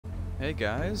Hey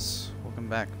guys, welcome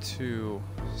back to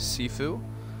Sifu.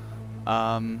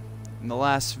 In the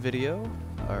last video,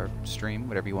 or stream,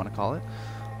 whatever you want to call it,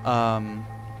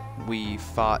 we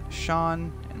fought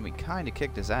Sean, and we kind of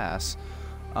kicked his ass.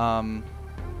 I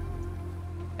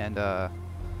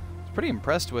was pretty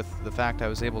impressed with the fact I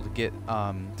was able to get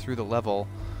through the level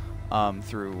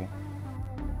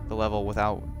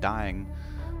without dying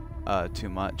too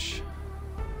much.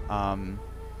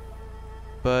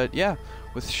 But yeah,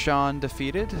 with Sean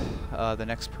defeated, the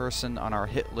next person on our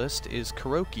hit list is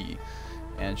Kuroki,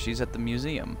 and she's at the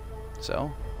museum.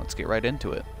 So, let's get right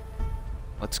into it.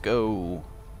 Let's go.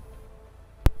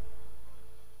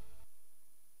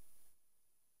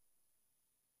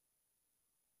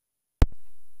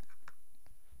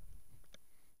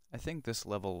 I think this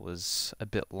level was a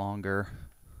bit longer,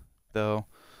 though.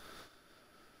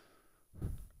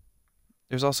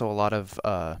 There's also a lot of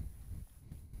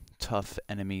tough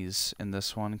enemies in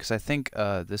this one, because I think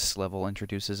this level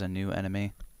introduces a new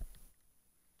enemy.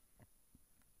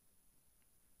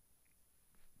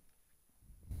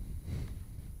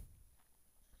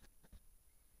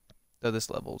 Though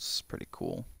this level's pretty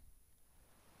cool.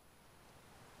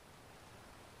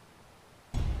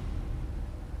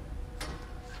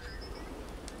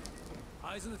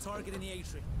 Eyes on the target in the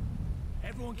atrium.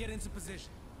 Everyone get into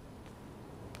position.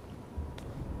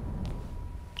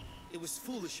 It was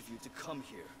foolish of you to come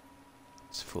here.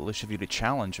 It's foolish of you to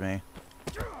challenge me.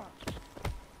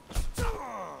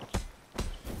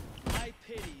 I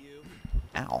pity you.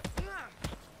 Ow.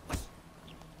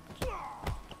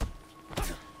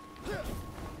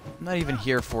 I'm not even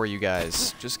here for you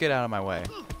guys. Just get out of my way.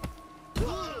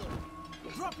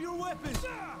 Drop your weapons.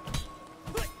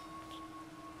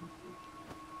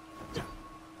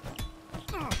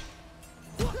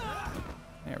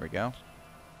 There we go.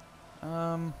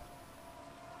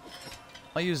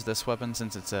 I'll use this weapon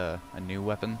since it's a new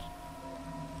weapon.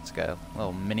 It's got a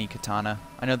little mini katana.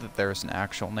 I know that there's an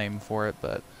actual name for it,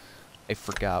 but I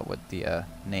forgot what the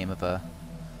name of a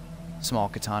small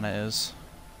katana is.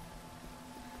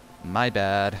 My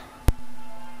bad.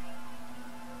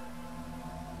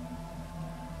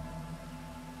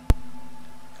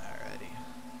 Alrighty.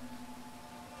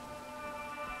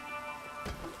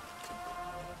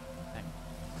 Dang.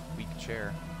 Weak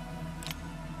chair.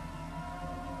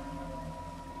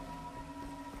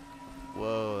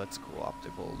 Whoa, that's a cool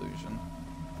optical illusion.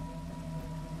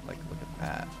 Like, look at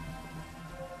that.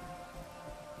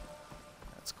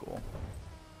 That's cool.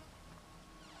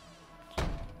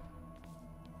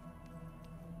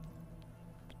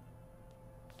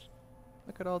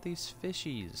 Look at all these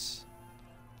fishies.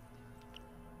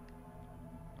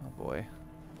 Oh boy.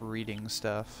 Reading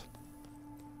stuff.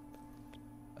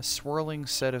 A swirling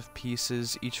set of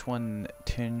pieces, each one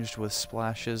tinged with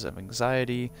splashes of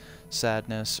anxiety,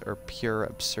 sadness, or pure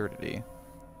absurdity.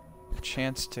 A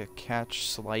chance to catch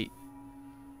sight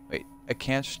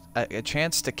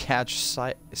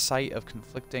of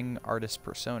conflicting artist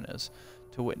personas,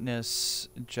 to witness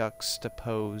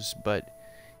juxtapose but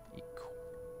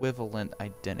equivalent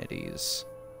identities.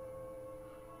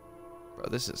 Bro,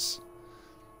 this is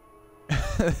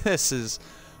this is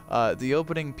the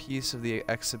opening piece of the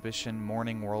exhibition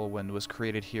Morning Whirlwind was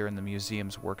created here in the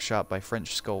museum's workshop by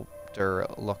French sculptor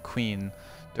Lequin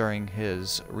during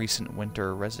his recent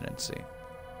winter residency.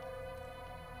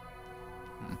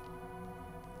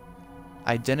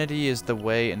 Identity is the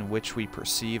way in which we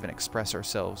perceive and express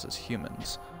ourselves as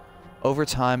humans. Over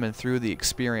time and through the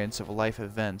experience of life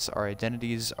events, our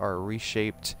identities are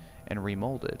reshaped and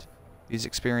remolded. These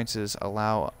experiences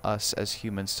allow us as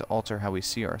humans to alter how we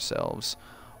see ourselves.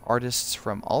 Artists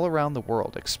from all around the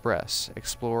world express,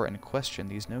 explore, and question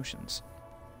these notions.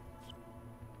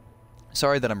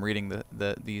 Sorry that I'm reading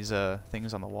these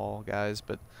things on the wall, guys,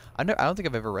 but I don't think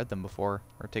I've ever read them before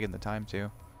or taken the time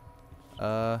to.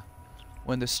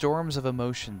 When the storms of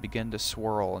emotion begin to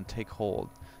swirl and take hold,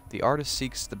 the artist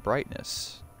seeks the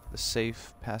brightness, the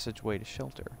safe passageway to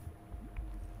shelter.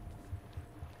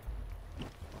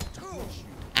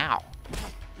 Ow!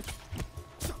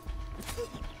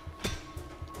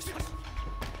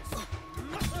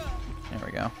 There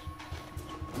we go.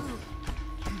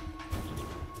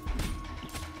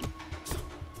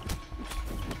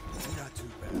 Not too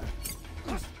bad.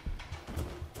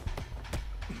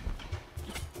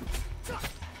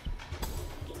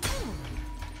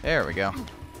 There we go.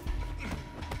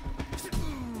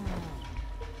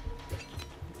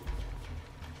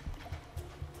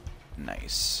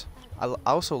 Nice. I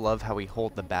also love how we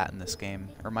hold the bat in this game.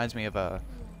 It reminds me of a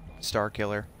Star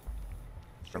Killer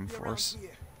from Force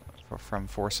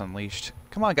Unleashed.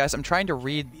 Come on, guys. I'm trying to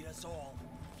read.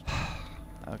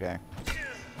 Okay.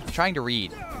 I'm trying to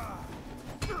read.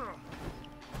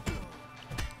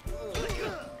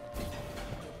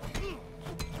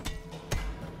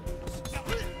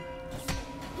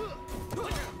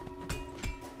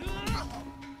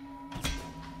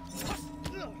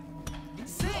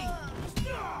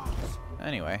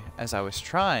 Anyway, as I was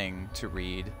trying to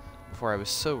read before I was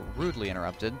so rudely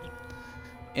interrupted,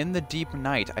 in the deep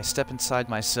night I step inside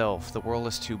myself. The world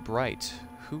is too bright.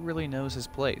 Who really knows his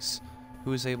place?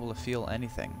 Who is able to feel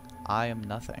anything? I am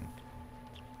nothing.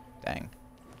 Dang.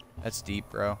 That's deep,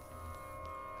 bro.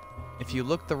 If you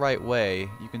look the right way,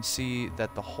 you can see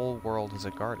that the whole world is a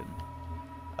garden.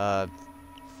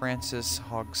 Francis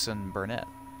Hodgson Burnett.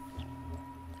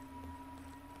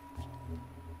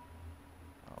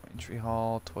 Entry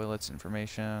hall, toilets,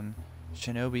 information,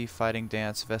 shinobi, fighting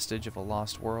dance, vestige of a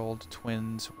lost world,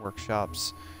 twins,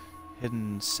 workshops,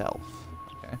 hidden self.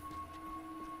 Okay.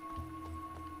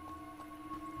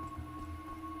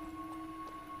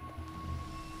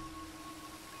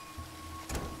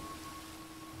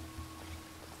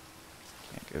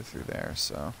 Can't go through there,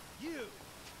 so. You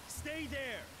stay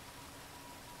there.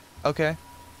 Okay.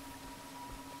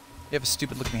 You have a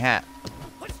stupid looking hat.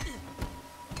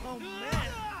 Oh man.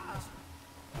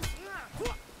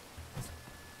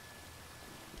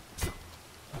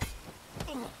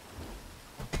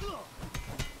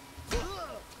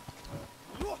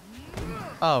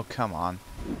 Oh, come on.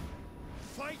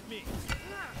 Fight me.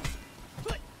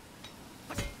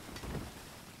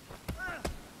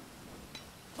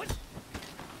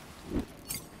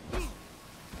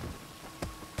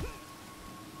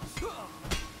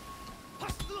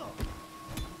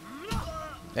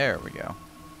 There we go.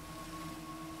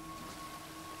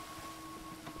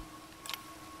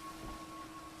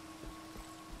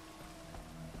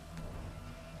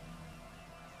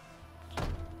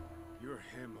 You're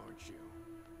him, aren't you?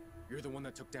 You're the one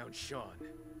that took down Sean.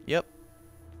 Yep.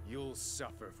 You'll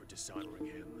suffer for dishonoring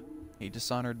him. He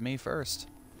dishonored me first.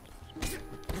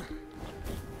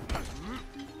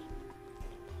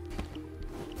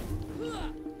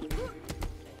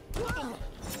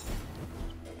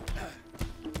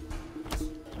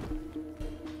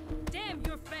 Damn,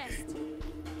 you're fast.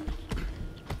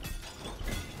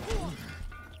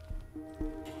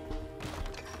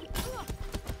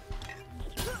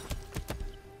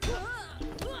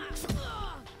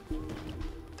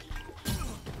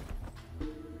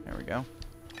 There we go.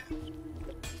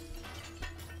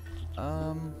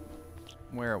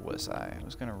 Where was I? I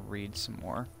was gonna read some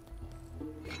more.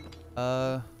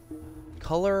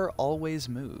 Color always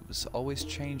moves, always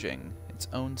changing its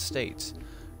own state,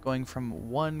 going from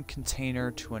one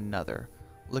container to another,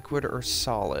 liquid or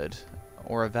solid,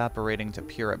 or evaporating to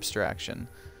pure abstraction.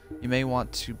 You may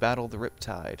want to battle the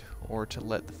riptide, or to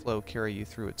let the flow carry you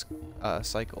through its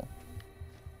cycle.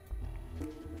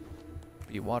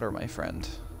 Be water, my friend.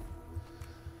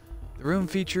 The room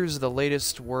features the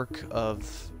latest work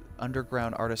of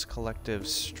underground artist collective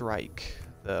Strike.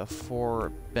 The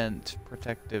 4 bent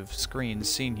protective screens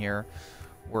seen here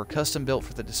were custom built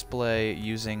for the display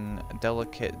using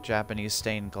delicate Japanese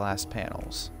stained glass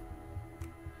panels.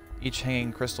 Each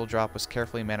hanging crystal drop was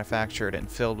carefully manufactured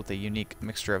and filled with a unique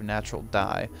mixture of natural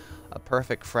dye, a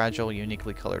perfect, fragile,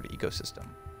 uniquely colored ecosystem.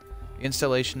 The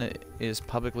installation is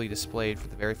publicly displayed for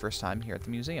the very first time here at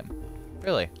the museum.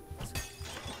 Really?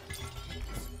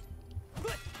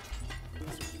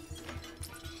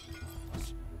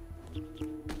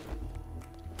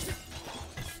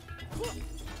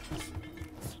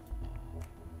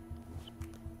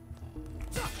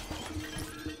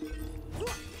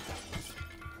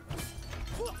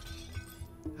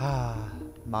 Ah,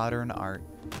 modern art.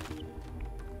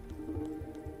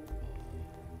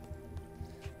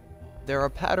 There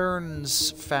are patterns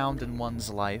found in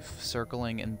one's life,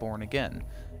 circling and born again.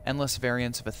 Endless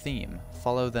variants of a theme.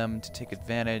 Follow them to take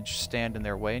advantage, stand in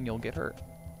their way, and you'll get hurt.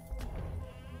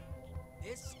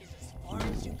 This is as far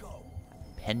as you go.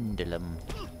 Pendulum.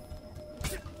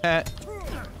 Eh,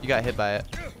 you got hit by it.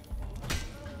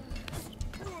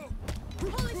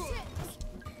 Holy shit!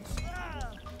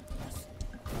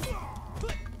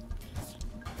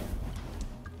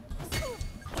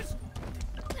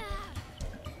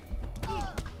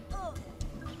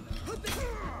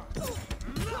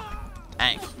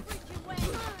 Dang.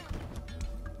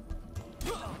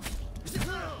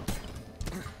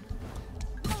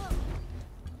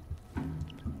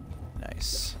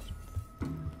 Nice.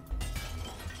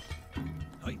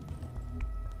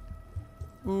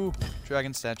 Ooh,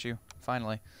 dragon statue.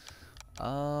 Finally.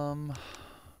 Ooh.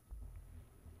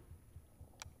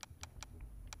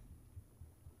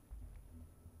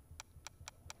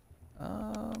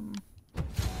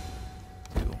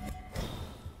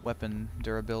 weapon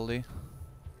durability.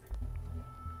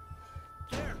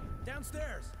 There,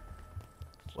 downstairs.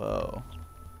 Whoa.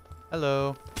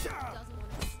 Hello. Doesn't want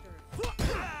to disturb.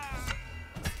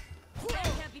 That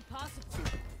can't be possible.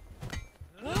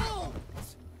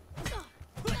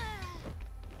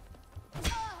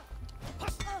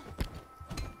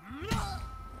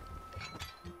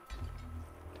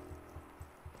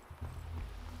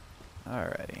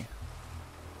 Alrighty.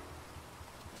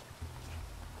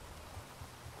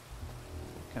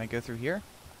 Can I go through here?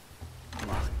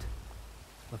 Locked.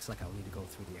 Looks like I'll need to go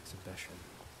through the exhibition.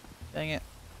 Dang it.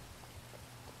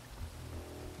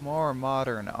 More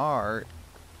modern art.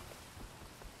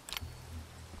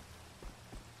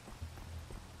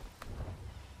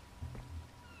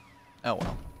 Oh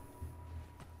well.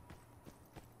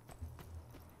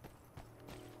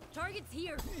 Target's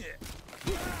here.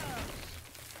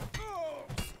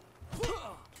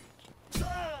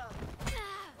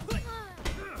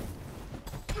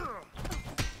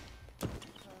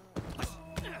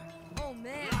 Oh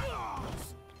man.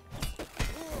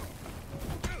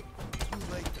 Too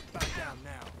late to back down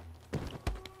now.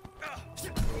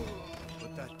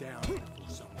 Put that down before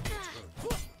someone gets hurt.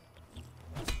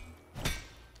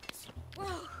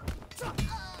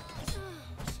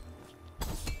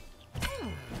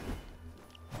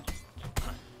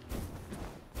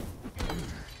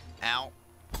 Ow.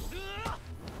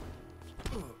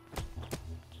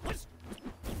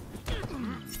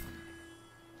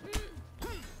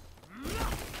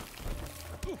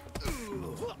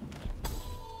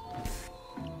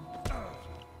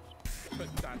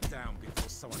 Put that down before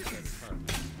someone gets hurt.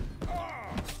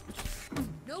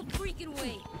 No freaking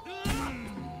way.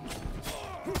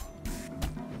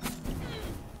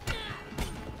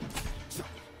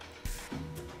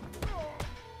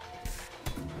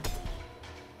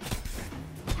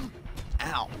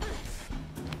 Ow.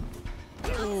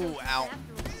 Ooh, ow.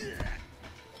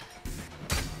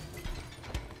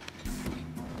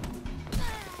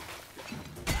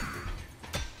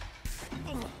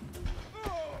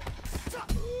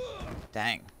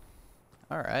 Dang.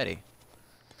 Alrighty.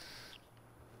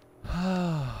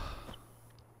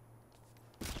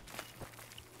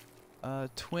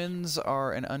 Twins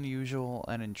are an unusual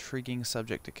and intriguing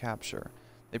subject to capture.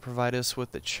 They provide us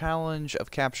with the challenge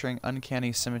of capturing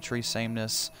uncanny symmetry,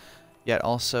 sameness, yet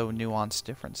also nuanced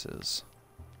differences.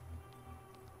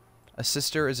 A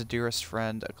sister is a dearest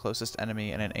friend, a closest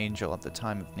enemy, and an angel at the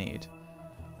time of need.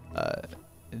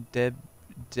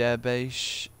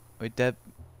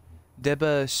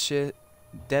 Debashish,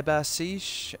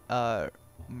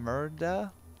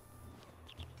 Murda?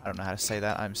 I don't know how to say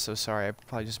that. I'm so sorry. I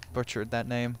probably just butchered that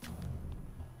name.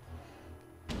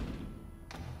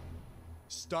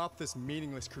 Stop this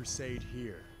meaningless crusade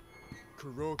here.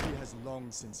 Kuroki has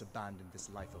long since abandoned this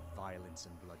life of violence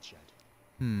and bloodshed.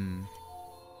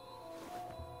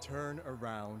 Turn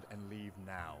around and leave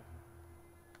now.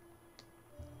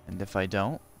 And if I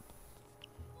don't?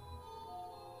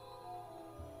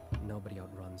 Nobody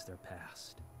outruns their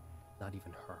past. Not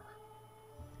even her.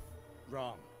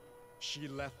 Wrong. She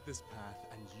left this path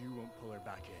and you won't pull her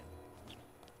back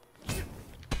in.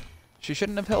 She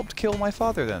shouldn't have helped kill my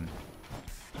father then.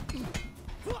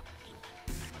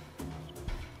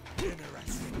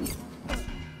 Interesting.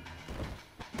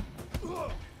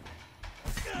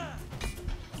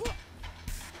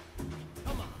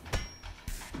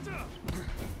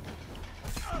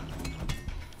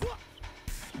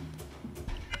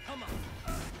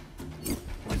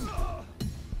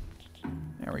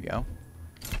 There we go.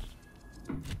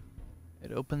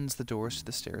 It opens the doors to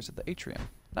the stairs of the atrium.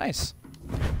 Nice.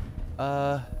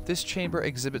 This chamber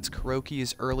exhibits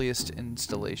Kuroki's earliest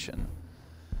installation.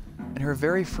 In her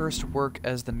very first work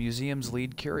as the museum's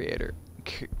lead curator,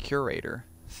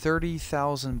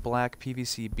 30,000 black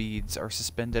PVC beads are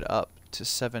suspended up to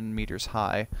 7 meters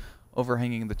high,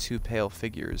 overhanging the two pale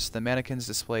figures. The mannequins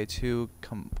display two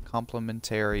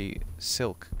complementary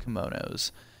silk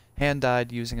kimonos,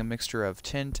 hand-dyed using a mixture of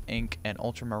tint, ink, and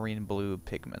ultramarine blue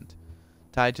pigment.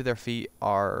 Tied to their feet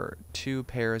are two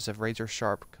pairs of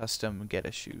razor-sharp custom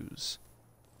Geta shoes.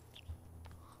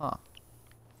 Huh.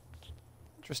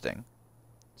 Interesting.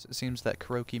 So it seems that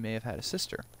Kuroki may have had a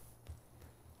sister.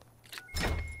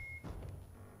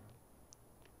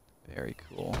 Very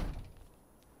cool.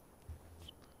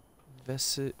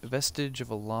 Vestige of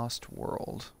a lost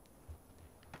world.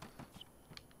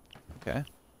 Okay.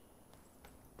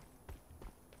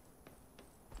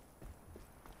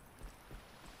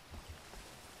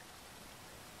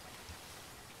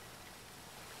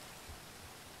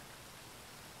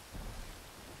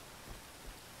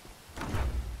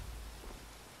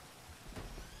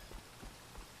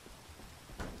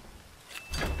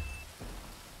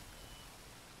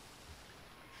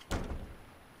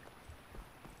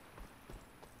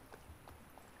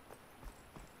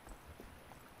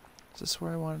 this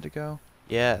where I wanted to go?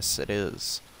 Yes, it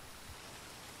is.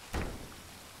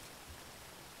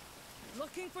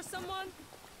 Looking for someone?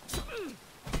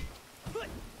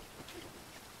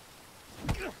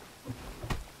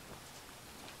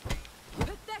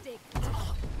 Pathetic.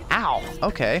 Ow!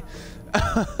 Okay.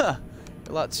 A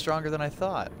lot stronger than I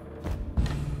thought.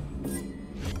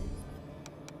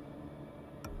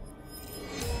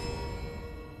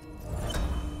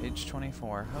 Age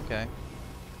 24. Okay.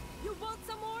 You want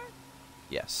some more?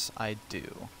 Yes, I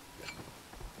do.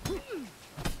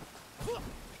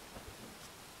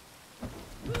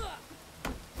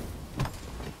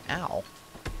 Ow.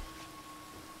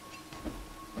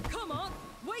 Come on,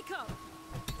 wake up.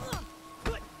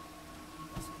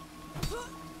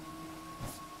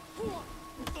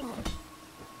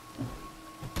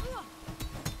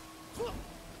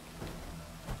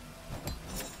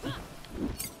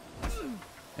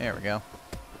 There we go.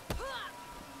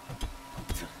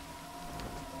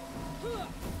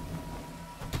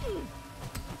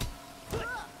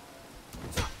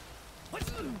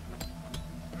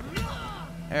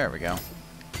 There we go.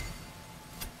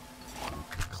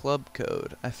 Club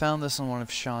code. I found this on one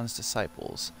of Sean's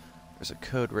disciples. There's a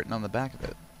code written on the back of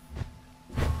it.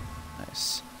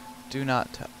 Nice. Do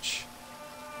not touch.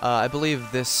 I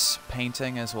believe this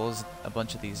painting, as well as a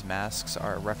bunch of these masks,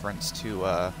 are a reference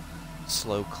to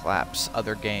Slow Clap's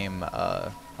other game,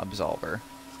 Absolver.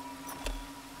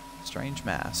 Strange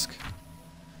mask.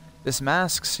 This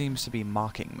mask seems to be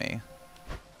mocking me.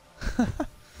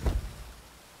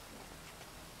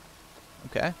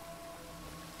 Okay.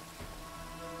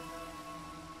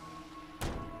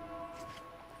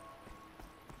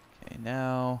 Okay,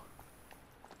 now...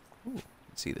 Ooh, you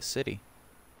can see the city.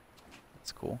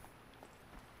 That's cool.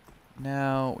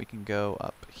 Now we can go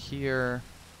up here.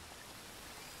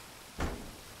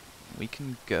 We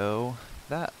can go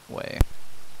that way.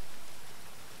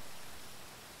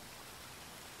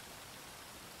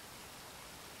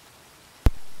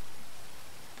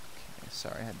 Okay,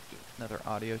 sorry, I had to do another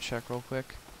audio check real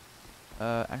quick.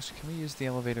 Actually, can we use the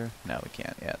elevator? No, we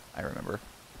can't yet. I remember.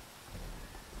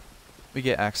 We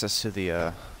get access to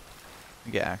the,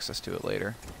 we get access to it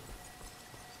later.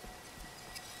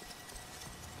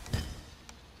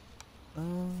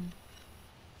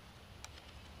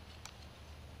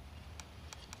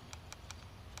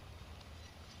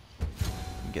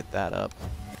 Get that up.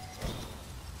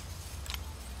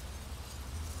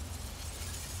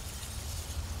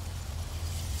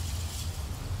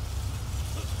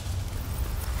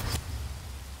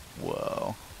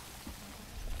 Whoa.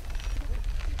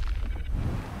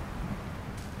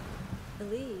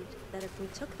 Believed that if we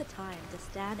took the time to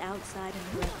stand outside in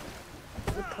the river,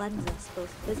 it would cleanse us both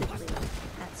physically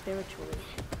and spiritually.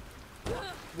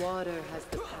 Water has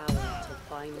the power to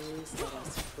finally set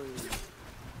us free.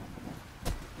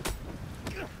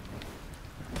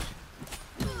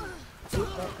 It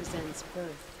represents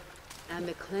birth and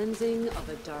the cleansing of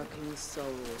a darkened soul.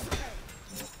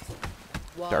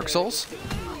 Dark Souls?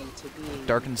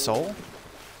 Darkened Soul?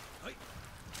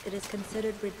 It is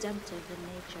considered redemptive in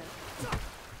nature.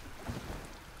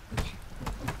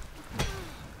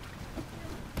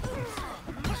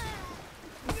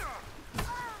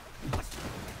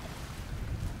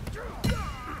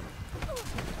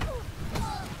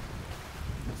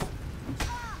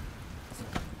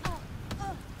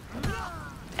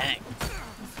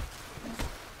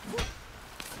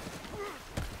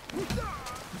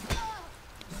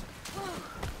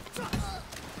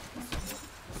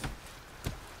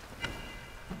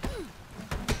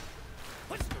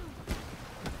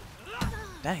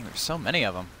 Dang, there's so many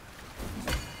of them.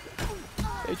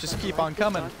 They just keep on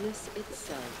coming. Darkness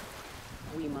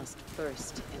itself, we must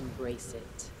first embrace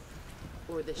it,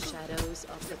 or the shadows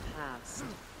of the past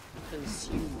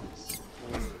consume us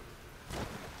whole.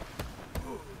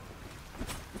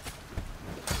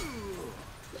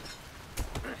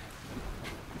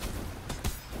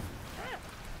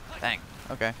 Dang,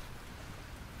 okay.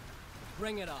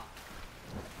 Bring it on.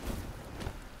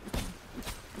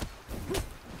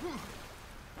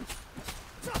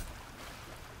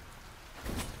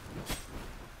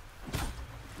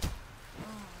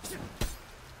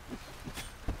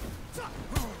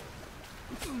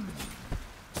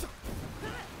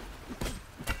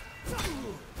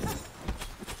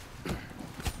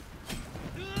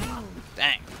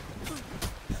 Dang.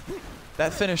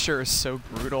 That finisher is so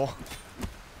brutal.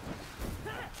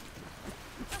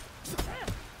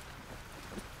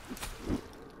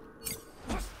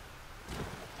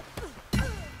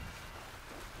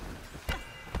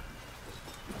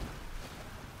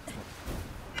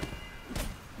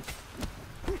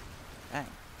 Dang.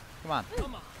 Come on.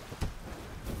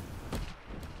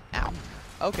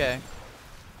 Okay.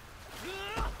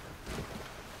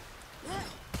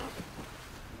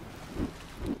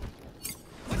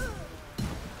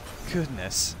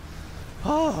 Goodness.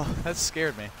 Oh, that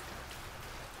scared me.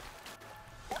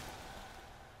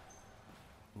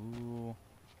 Ooh.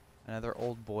 Another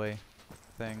old boy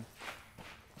thing.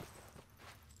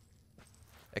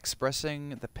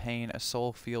 Expressing the pain a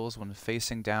soul feels when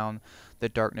facing down the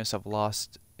darkness of loss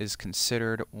is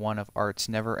considered one of art's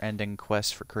never-ending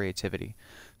quest for creativity.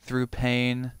 Through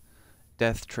pain,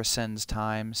 death transcends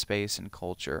time, space, and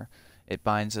culture. It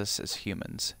binds us as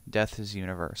humans. Death is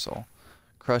universal.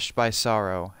 Crushed by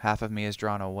sorrow, half of me is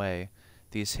drawn away.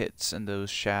 These hits and those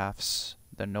shafts,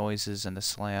 the noises and the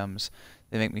slams,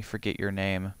 they make me forget your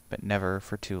name, but never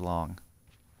for too long.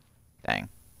 Dang.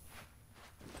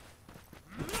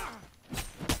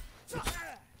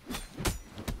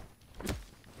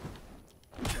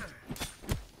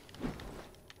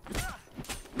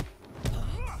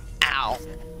 Ow!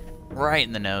 Right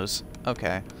in the nose.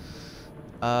 Okay.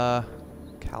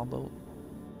 Cowbolt?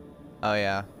 Oh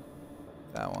yeah.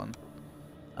 That one.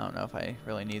 I don't know if I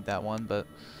really need that one, but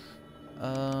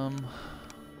I'll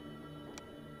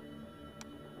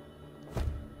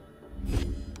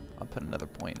put another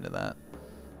point into that.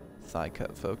 Thigh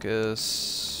cut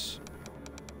focus.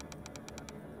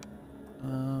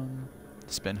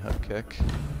 Spin hook kick.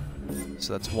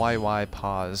 So that's Y,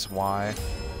 pause, Y.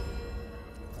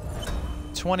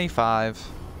 25.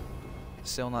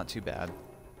 Still not too bad.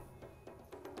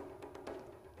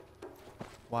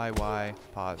 Y,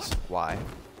 pause, Y.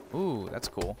 Ooh, that's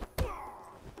cool.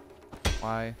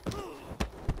 Y.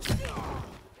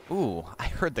 Ooh, I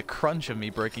heard the crunch of me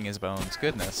breaking his bones.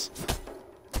 Goodness.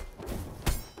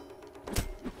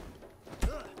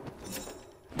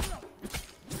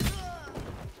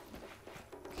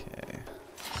 Okay.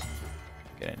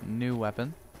 Get a new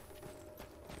weapon.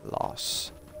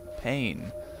 Loss.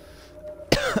 Pain.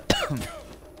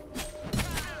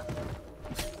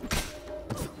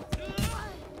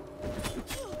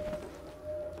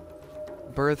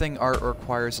 Birthing art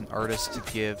requires an artist to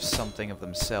give something of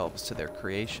themselves to their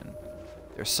creation.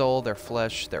 Their soul, their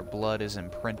flesh, their blood is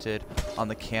imprinted on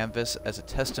the canvas as a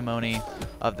testimony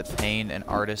of the pain an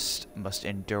artist must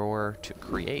endure to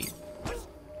create.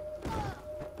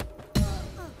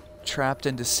 Trapped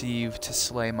and deceived to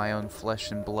slay my own flesh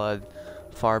and blood,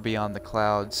 far beyond the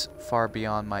clouds, far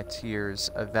beyond my tears,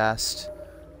 a vast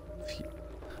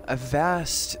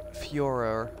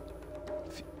furore,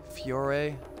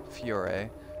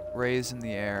 raised in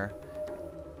the air.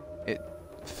 It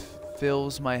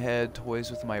fills my head, toys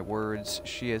with my words.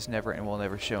 She has never and will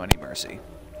never show any mercy.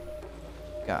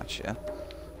 Gotcha.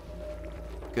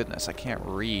 Goodness, I can't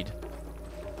read.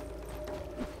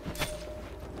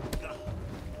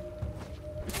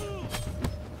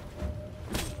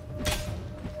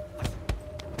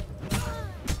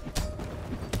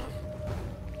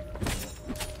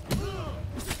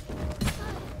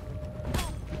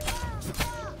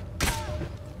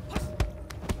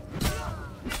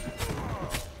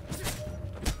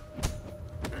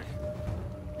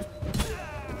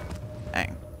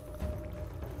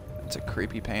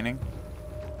 Creepy painting.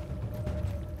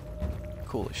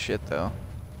 Cool as shit, though.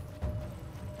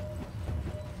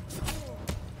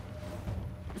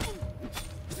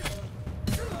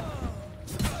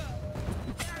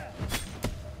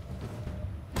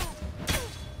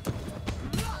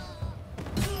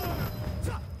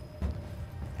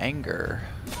 Anger.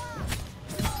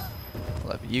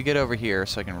 Love you. Get over here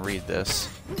so I can read this.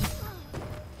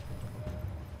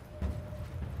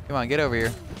 Come on, get over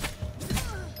here.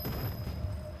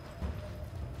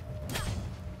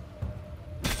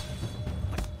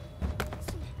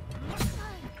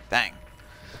 Dang.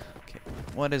 Okay,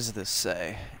 what does this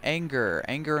say? Anger.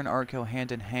 Anger and art go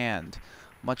hand in hand,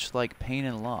 much like pain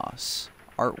and loss.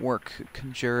 Artwork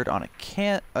conjured on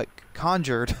a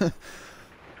conjured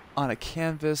on a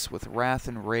canvas with wrath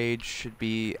and rage should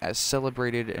be as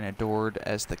celebrated and adored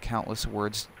as the countless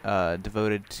words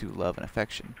devoted to love and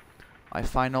affection. My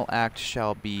final act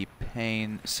shall be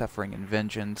pain, suffering, and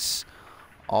vengeance.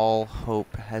 All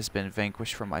hope has been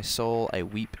vanquished from my soul. I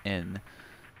weep in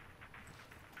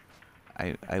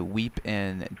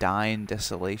dire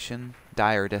desolation,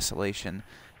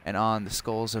 and on the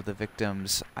skulls of the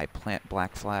victims I plant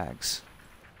black flags.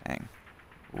 Dang.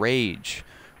 Rage.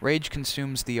 Rage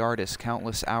consumes the artist,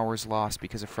 countless hours lost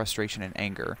because of frustration and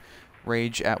anger.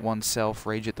 Rage at oneself,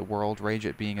 rage at the world, rage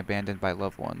at being abandoned by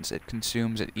loved ones. It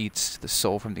consumes, it eats the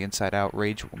soul from the inside out.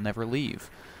 Rage will never leave.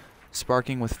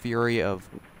 Sparking with fury of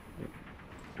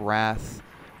wrath,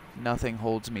 nothing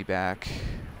holds me back.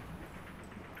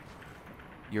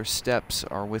 Your steps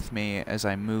are with me as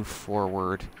I move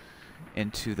forward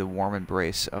into the warm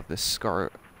embrace of the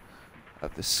scarlet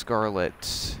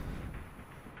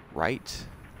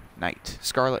Night.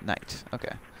 Scarlet Night.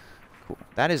 Okay. Cool.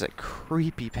 That is a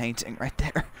creepy painting right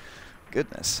there.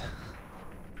 Goodness.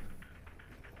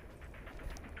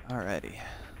 Alrighty.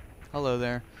 Hello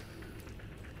there.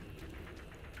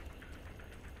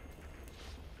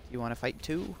 You want to fight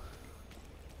too?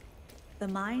 The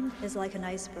mind is like an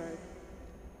iceberg.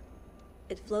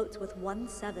 It floats with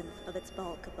 1/7 of its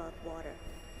bulk above water.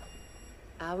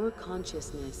 Our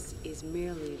consciousness is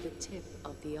merely the tip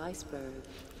of the iceberg.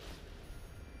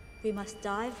 We must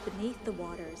dive beneath the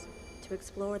waters to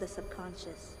explore the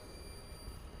subconscious,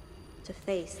 to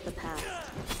face the past.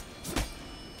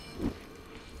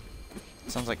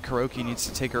 Sounds like Kuroki needs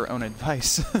to take her own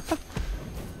advice.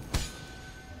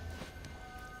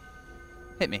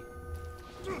 Hit me.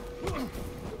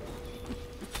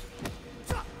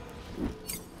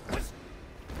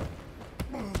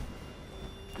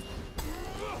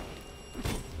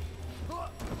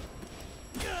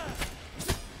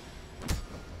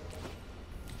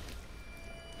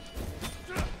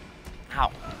 Ow.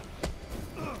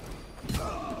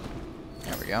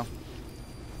 There we go.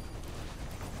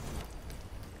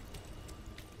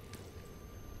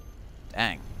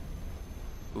 Dang.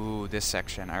 Ooh, this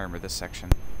section. I remember this section.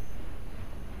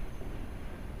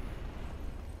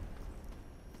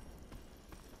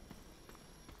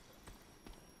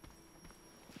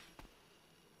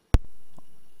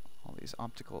 All these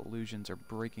optical illusions are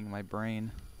breaking my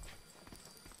brain.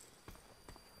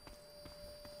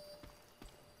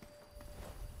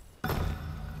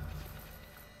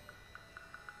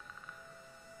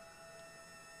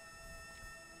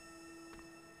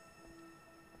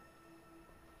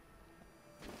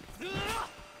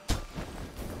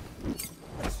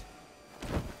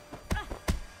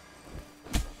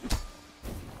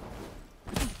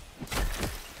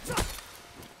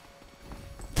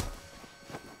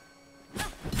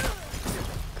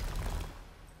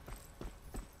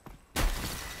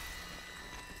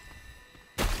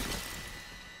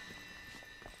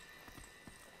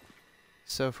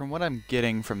 So from what I'm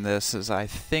getting from this is I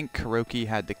think Kuroki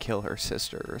had to kill her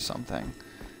sister or something,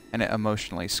 and it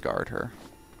emotionally scarred her.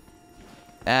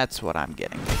 That's what I'm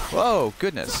getting. Whoa,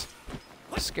 goodness.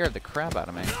 Scared the crap out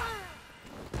of me.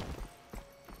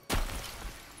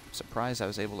 I'm surprised I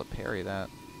was able to parry that.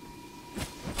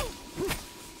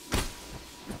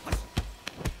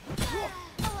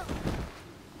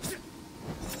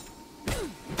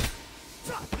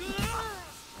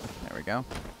 There we go.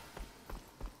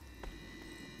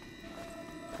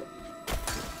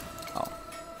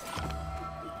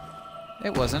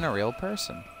 It wasn't a real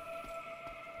person.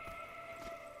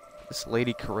 This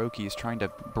lady Kuroki is trying to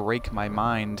break my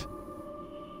mind.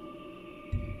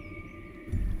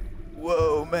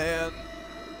 Whoa, man.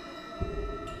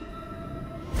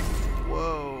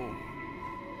 Whoa.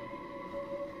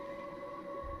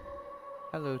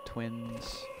 Hello,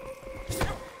 twins.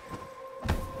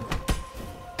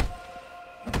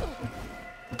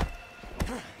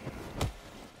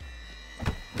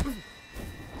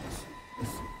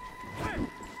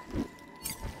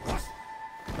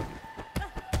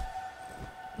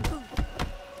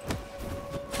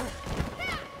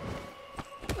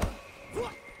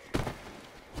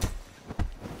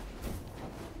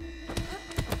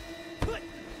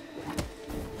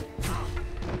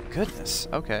 Goodness,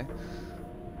 okay.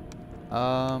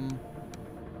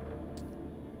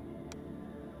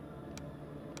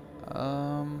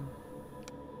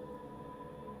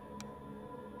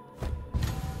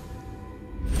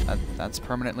 That's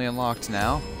permanently unlocked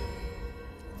now.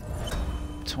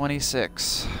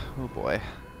 26. Oh boy.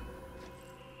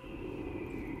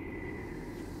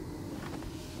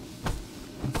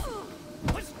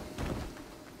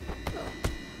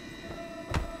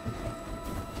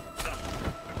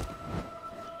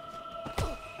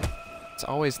 It's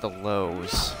always the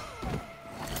lows.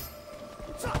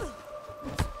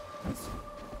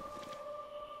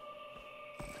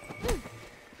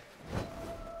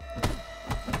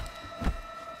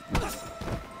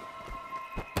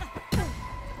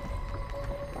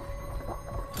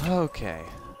 Okay.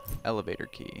 Elevator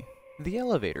key. The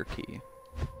elevator key.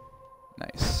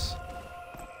 Nice.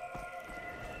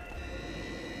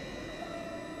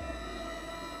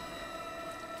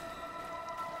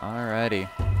 Alrighty.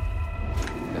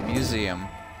 The museum.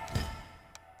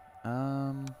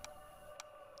 Let's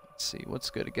see, what's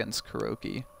good against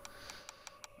Kuroki?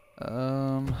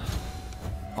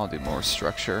 I'll do more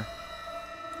structure.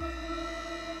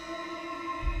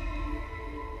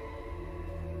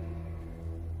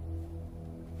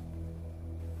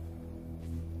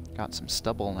 Got some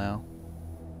stubble now.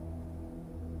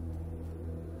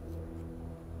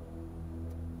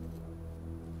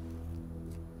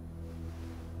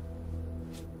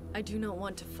 I do not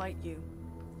want to fight you.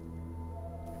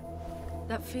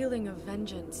 That feeling of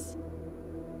vengeance,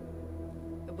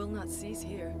 it will not cease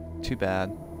here. Too bad.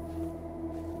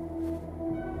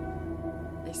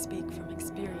 I speak from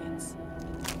experience.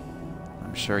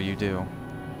 I'm sure you do.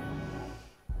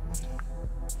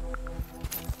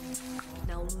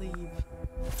 Now leave.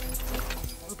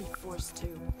 Or be forced to.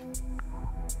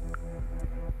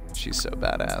 She's so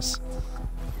badass.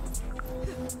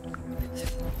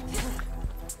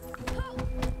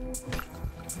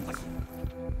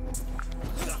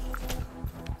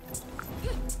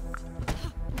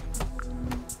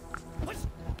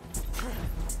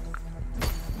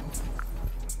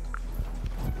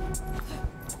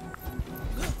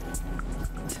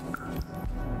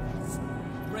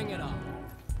 Bring it on.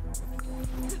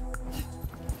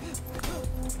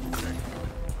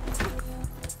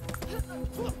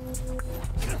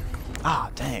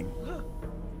 Ah, dang.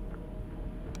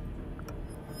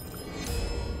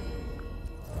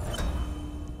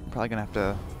 I'm probably gonna have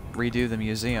to redo the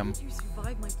museum. You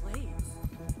survived my blades.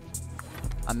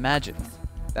 Imagine.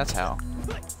 That's how.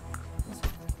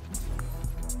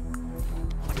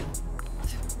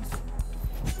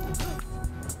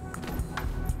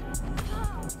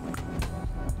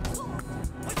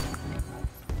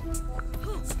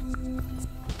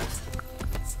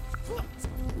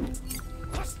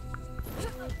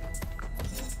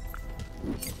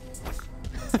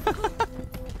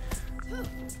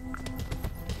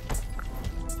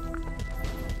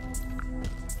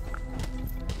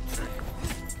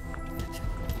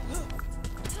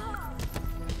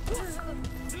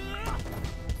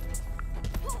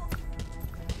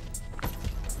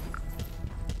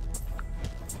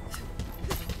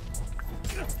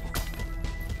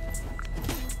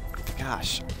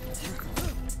 Gosh.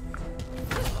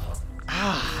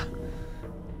 Ah.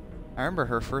 I remember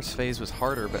her first phase was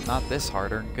harder, but not this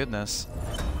harder. Goodness.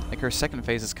 Like her second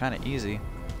phase is kind of easy.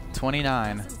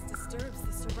 29. Disturbs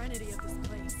the serenity of this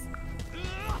place.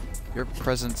 Your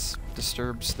presence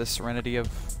disturbs the serenity of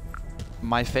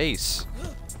my face.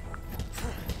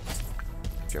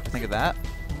 Did you ever think of that?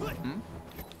 Hmm?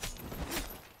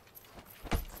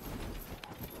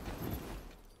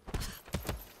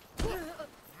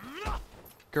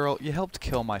 Girl, you helped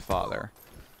kill my father.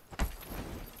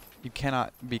 You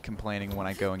cannot be complaining when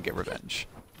I go and get revenge.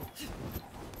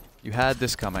 You had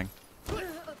this coming.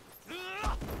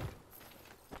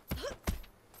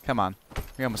 Come on.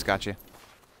 We almost got you.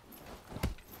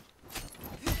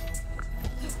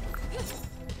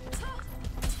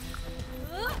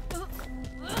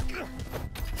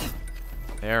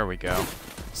 There we go.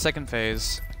 Second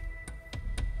phase.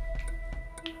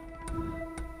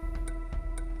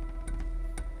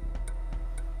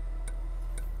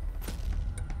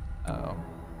 Uh-oh.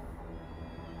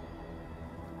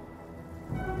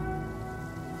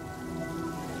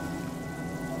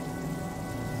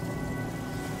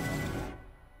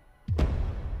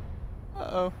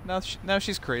 Uh-oh. Now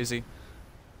she's crazy.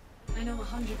 I know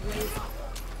 100 ways.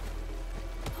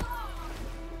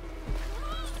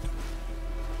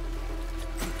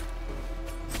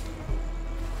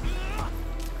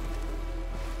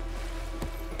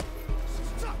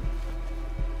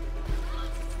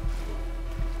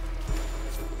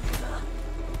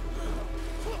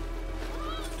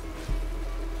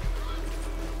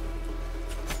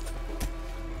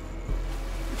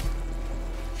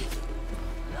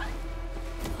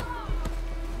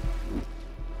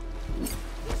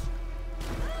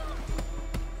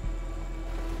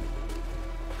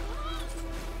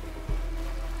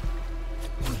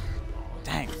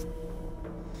 Dang.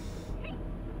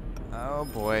 Oh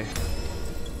boy.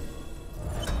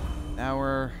 Now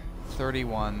we're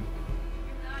 31.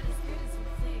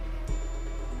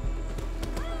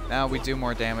 Now we do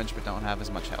more damage but don't have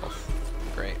as much health.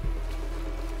 Great.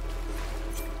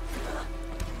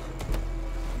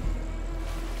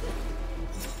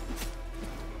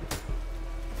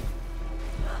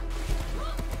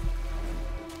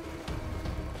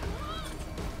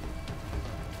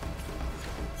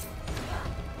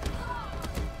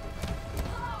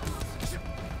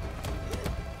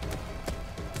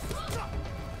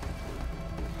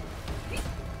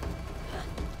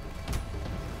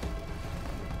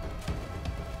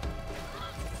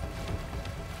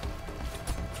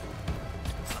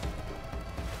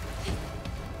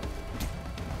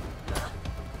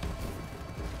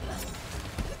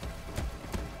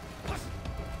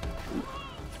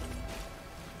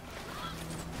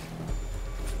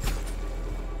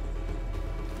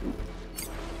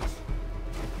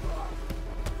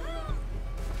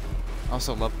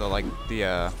 also love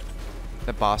the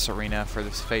the boss arena for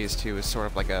this phase 2 is sort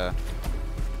of like a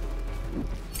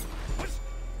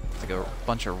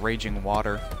bunch of raging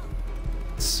water.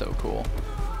 It's so cool.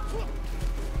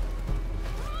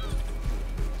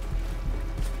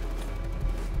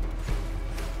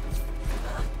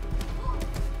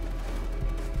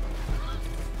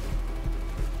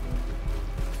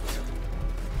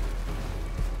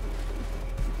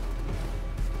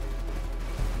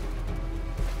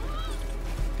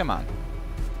 Come on.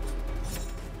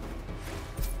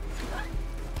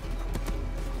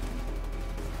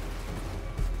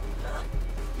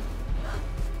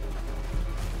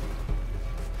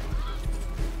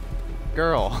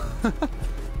 Girl.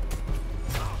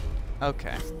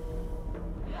 Okay.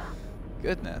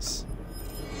 Goodness.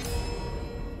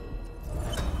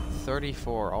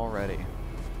 34 already. The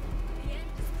end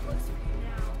is close for you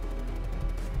now.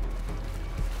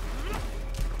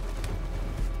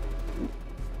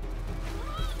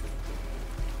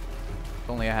 If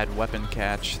only I had weapon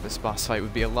catch, this boss fight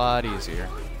would be a lot easier.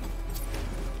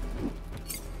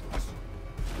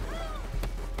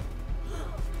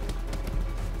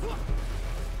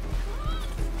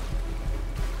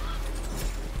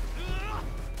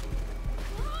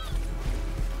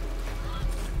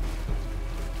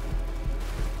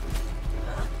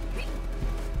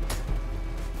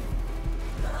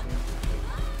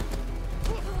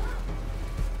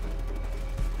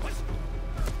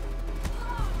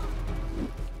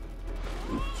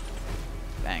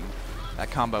 Dang. That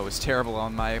combo was terrible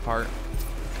on my part.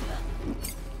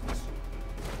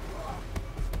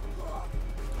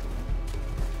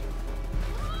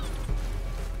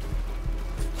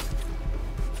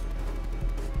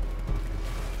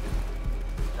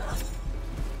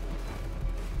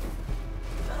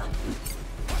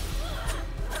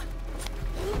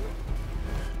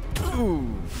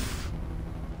 Oof.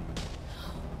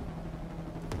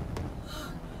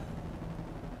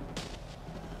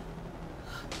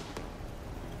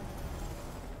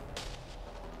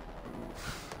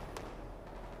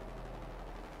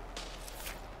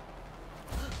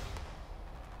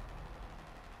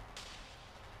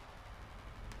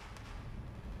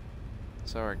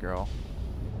 Sorry, girl.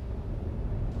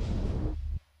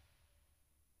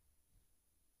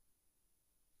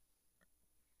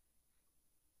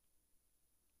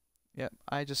 Yep,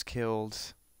 I just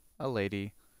killed a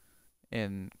lady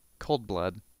in cold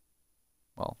blood.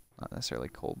 Well, not necessarily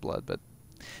cold blood, but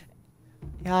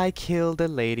yeah, I killed a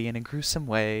lady in a gruesome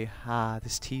way. Ah,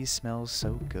 this tea smells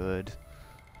so good.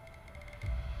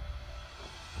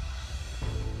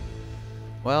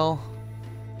 Well,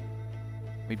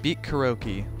 we beat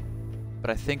Kuroki, but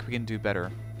I think we can do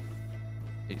better.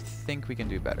 I think we can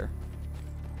do better.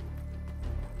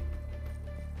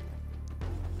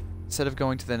 Instead of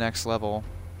going to the next level,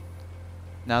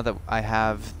 now that I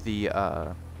have the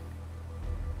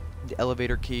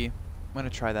elevator key, I'm going to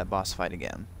try that boss fight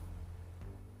again.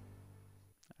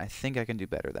 I think I can do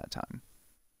better that time.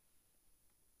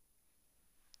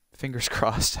 Fingers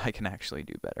crossed I can actually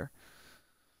do better.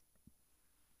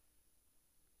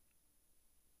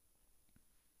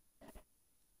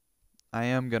 I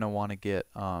am going to want to get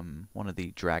one of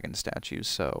the dragon statues,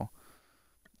 so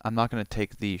I'm not going to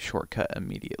take the shortcut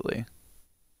immediately.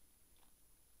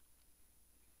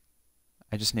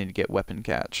 I just need to get weapon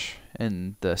catch,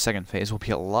 and the second phase will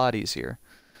be a lot easier.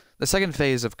 The second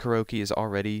phase of Kuroki is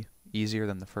already easier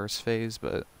than the first phase,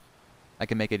 but I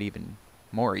can make it even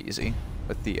more easy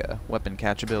with the weapon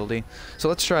catch ability. So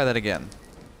let's try that again.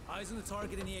 Eyes on the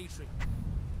target in the atrium.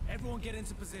 Everyone get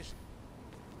into position.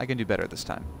 I can do better this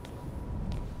time.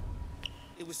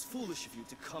 It was foolish of you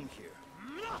to come here.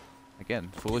 Again,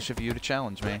 foolish of you to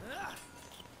challenge me.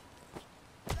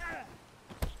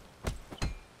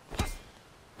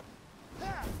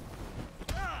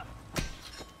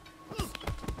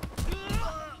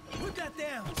 Put that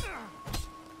down.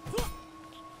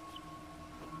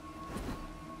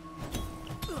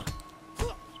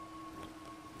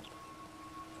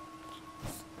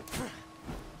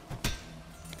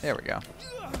 There we go.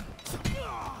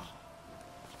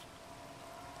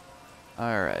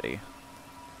 Alrighty.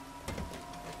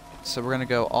 So we're gonna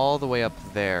go all the way up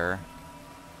there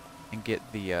and get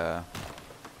the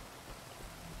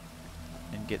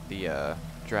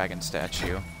dragon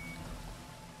statue.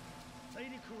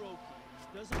 Lady Kuroki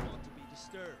doesn't want to be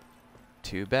disturbed.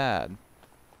 Too bad.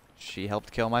 She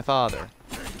helped kill my father.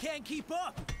 You can't keep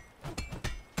up.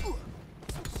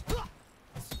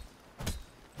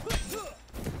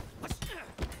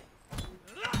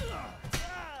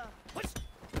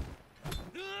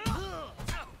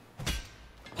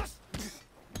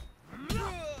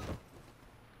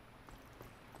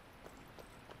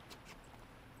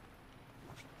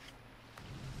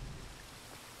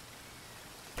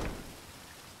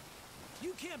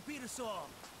 can't beat us all.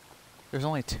 There's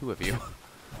only 2 of you.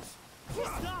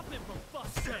 Stop it, for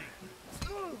fuck's sake!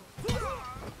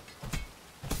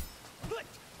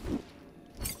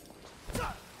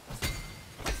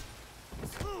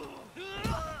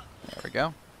 There we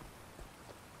go.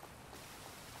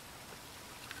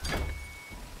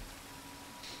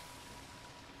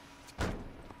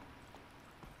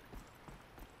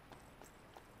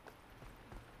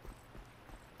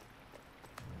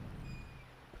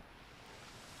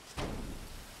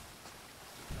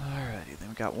 Alrighty, then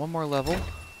we got one more level.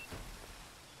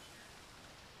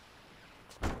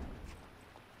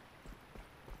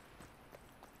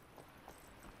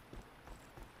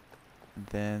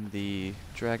 Then the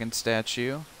dragon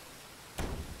statue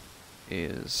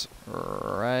is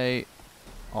right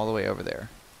all the way over there.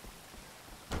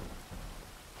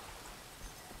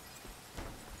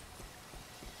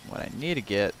 What I need to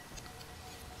get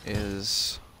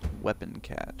is weapon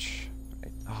catch.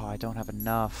 Oh, I don't have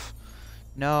enough.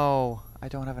 No, I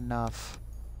don't have enough.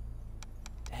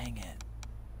 Dang it.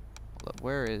 Hold up,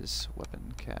 where is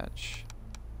weapon catch?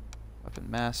 Weapon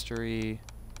mastery.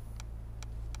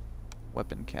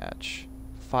 Weapon catch.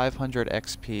 500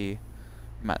 XP.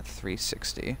 I'm at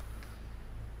 360.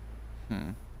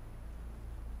 Oh,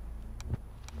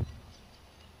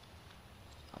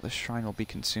 this shrine will be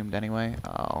consumed anyway.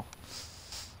 Oh.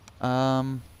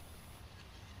 I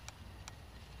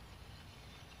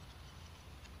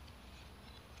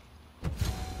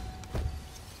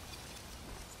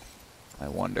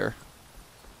wonder.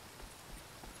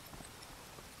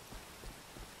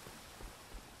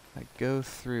 I go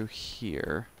through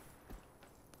here.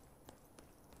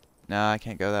 No, I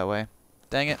can't go that way.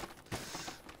 Dang it.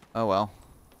 Oh well.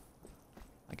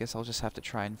 I guess I'll just have to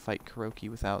try and fight Kuroki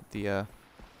without the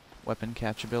weapon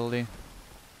catch ability.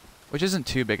 Which isn't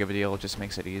too big of a deal, it just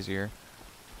makes it easier.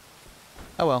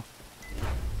 Oh well.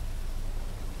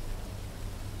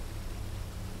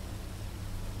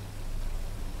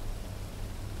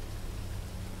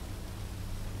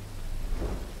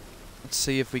 Let's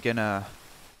see if we can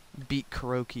beat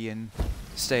Kuroki and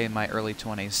stay in my early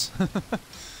 20s.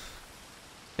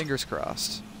 Fingers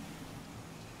crossed.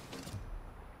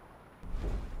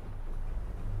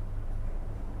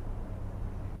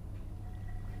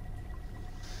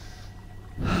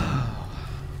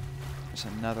 There's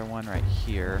another one right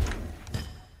here.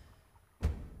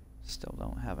 Still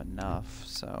don't have enough,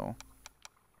 so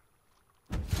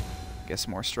guess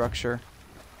more structure.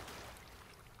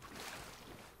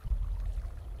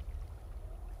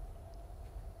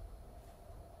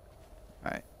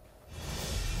 Alright.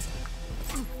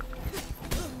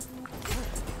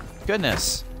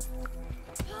 Goodness.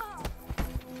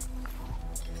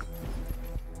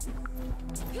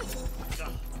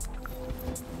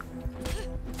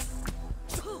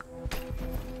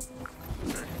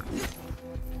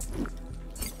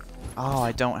 Oh,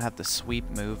 I don't have the sweep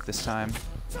move this time.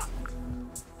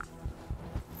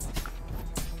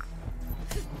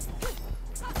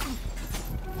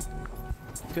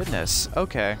 Goodness,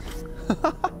 okay.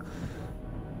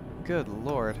 Good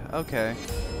lord, okay.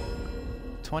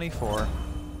 24.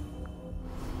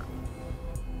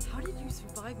 How did you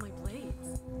survive my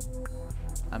blades?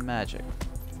 I'm magic.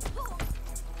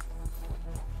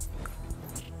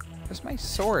 Where's my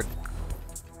sword?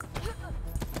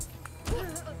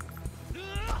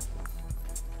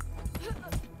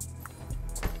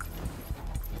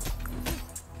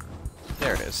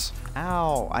 There it is.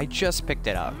 Ow, I just picked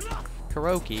it up.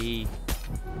 Kuroki.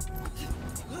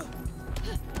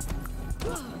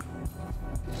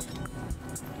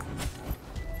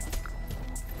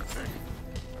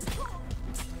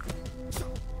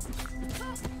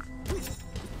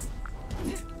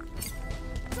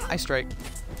 Eye strike.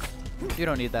 You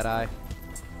don't need that eye.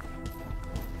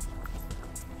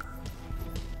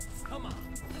 Come on,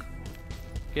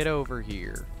 Get over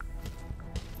here.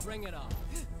 bring it on.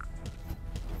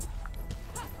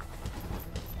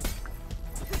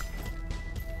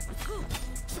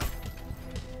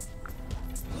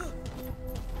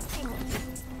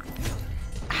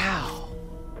 Ow!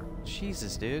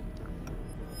 Jesus, dude.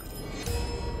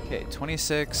 Okay,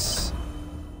 26.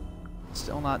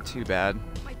 Still not too bad.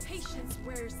 My patience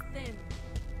wears thin.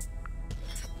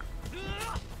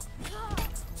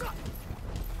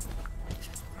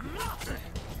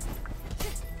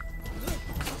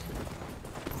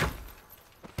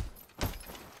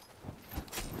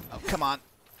 Oh, come on.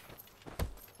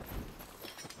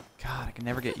 God, I can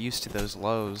never get used to those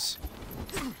lows.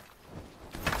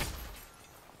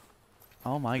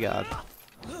 Oh my god.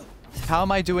 How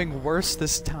am I doing worse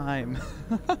this time?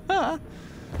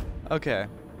 Okay.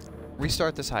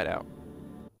 Restart this hideout.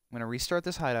 I'm gonna restart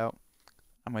this hideout.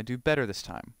 I'm gonna do better this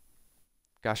time.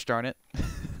 Gosh darn it. I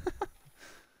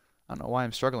don't know why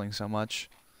I'm struggling so much.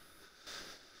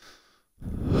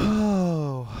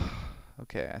 Oh.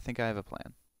 Okay, I think I have a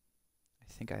plan. I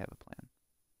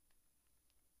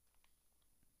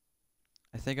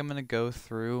think I'm gonna go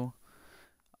through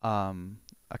a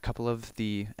couple of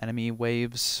the enemy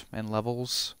waves and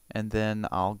levels, and then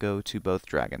I'll go to both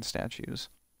dragon statues.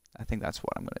 I think that's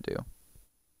what I'm gonna do.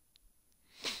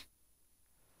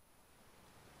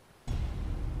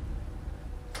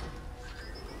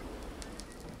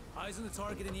 Eyes on the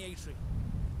target in the atrium.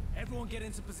 Everyone get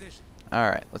into position.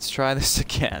 Alright, let's try this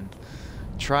again.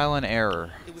 Trial and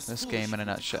error. This game in a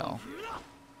nutshell.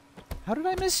 How did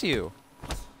I miss you?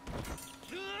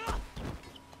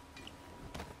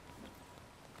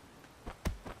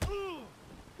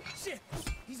 Shit!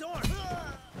 He's armed!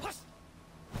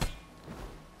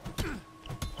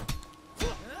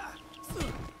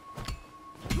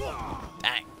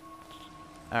 Dang.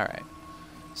 Alright.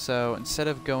 So instead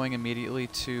of going immediately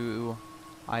to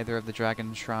either of the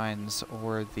dragon shrines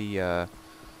or the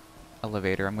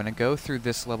elevator, I'm going to go through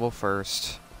this level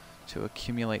first to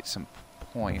accumulate some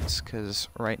points, because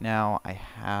right now I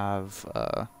have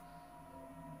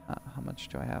how much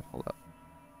do I have? Hold up.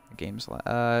 The game's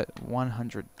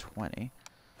 120.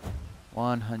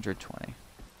 120.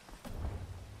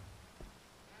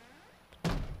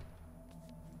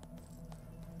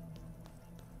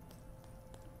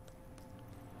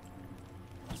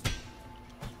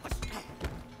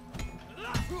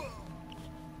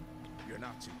 You're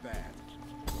not too bad.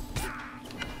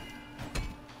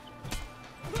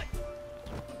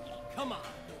 Come on!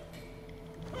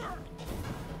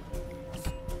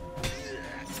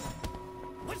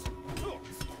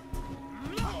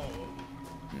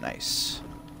 Nice.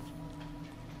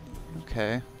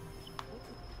 Okay.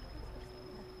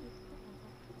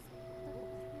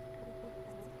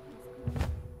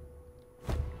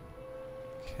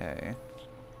 Okay.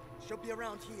 She'll be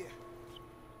around here.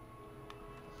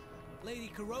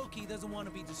 Lady Kuroki doesn't want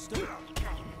to be disturbed.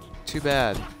 Too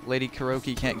bad. Lady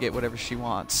Kuroki can't get whatever she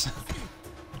wants.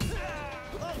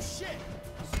 Oh shit!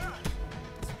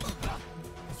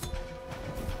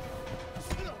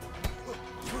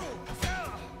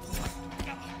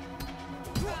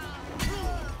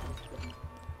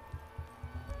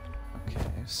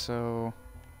 Okay, so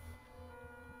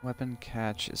weapon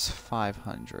catch is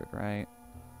 500, right?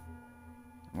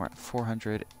 We're at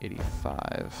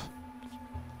 485.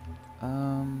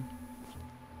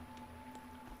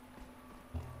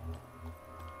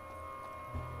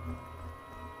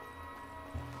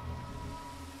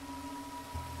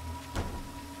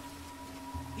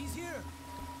 He's here!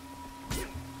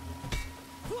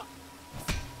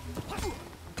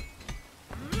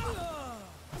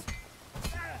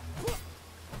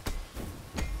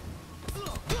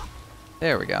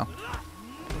 There we go.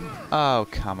 Oh,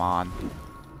 come on.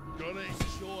 Gonna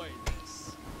enjoy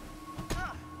this.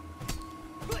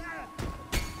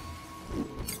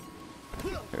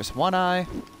 There's one eye,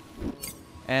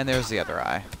 and there's the other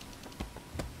eye.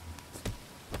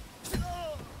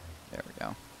 There we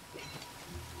go.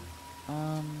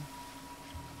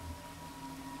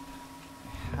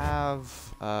 I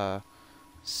have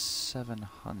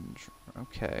 700.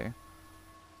 Okay.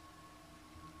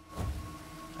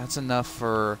 That's enough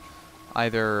for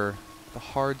either the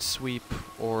hard sweep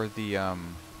or the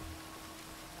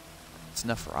it's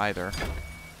enough for either. I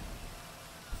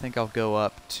think I'll go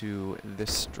up to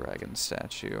this dragon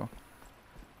statue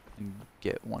and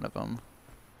get one of them.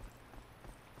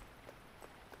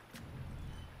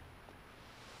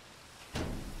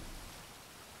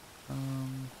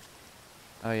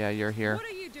 Oh yeah, you're here. What are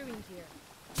you doing here?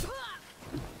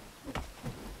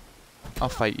 I'll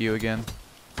fight you again.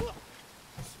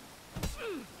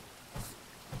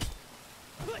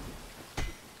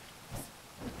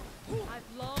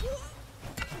 I've long.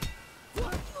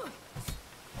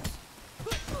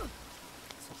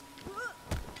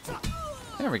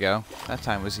 There we go. That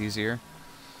time was easier.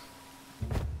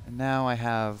 And now I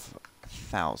have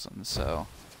 1,000, so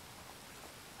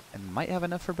I might have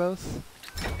enough for both.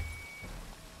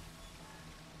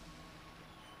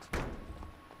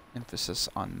 Emphasis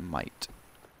on might.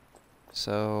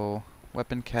 So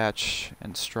weapon catch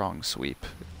and strong sweep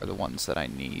are the ones that I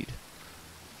need.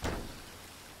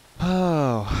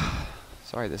 Oh,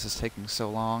 sorry this is taking so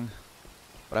long,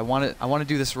 but I want to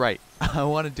do this right. I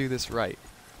want to do this right.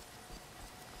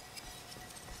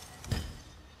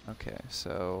 Okay,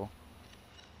 so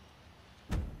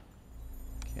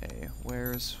okay,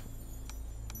 where's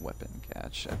weapon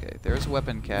catch? Okay, there's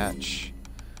weapon catch,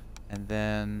 and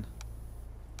then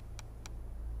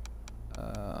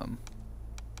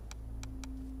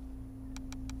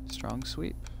Strong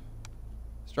sweep.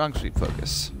 Strong sweep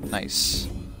focus. Nice.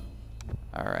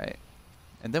 Alright.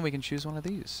 And then we can choose one of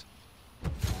these.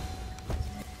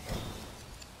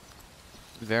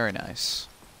 Very nice.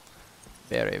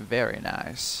 Very, very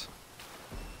nice.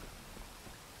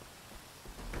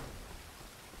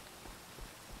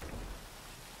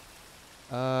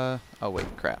 Oh wait,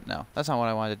 crap, no. That's not what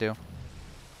I wanted to do.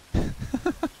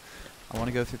 I want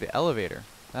to go through the elevator.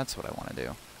 That's what I want to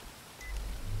do.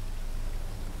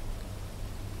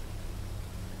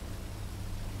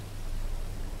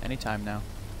 Anytime now.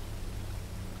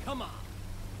 Come on.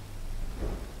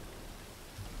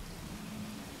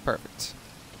 Perfect.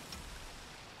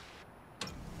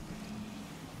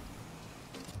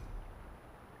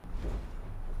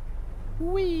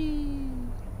 Whee!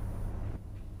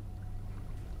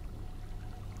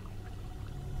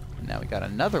 Now we got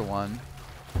another one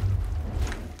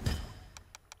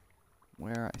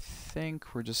where I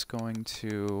think we're just going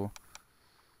to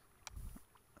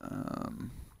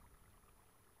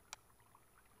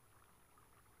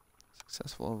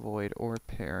successful avoid or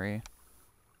parry.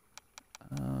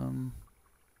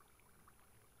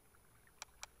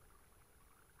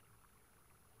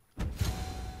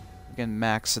 We can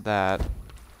max that.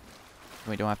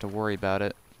 We don't have to worry about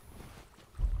it.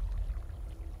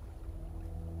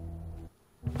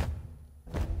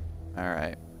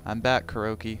 Alright, I'm back,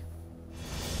 Kuroki.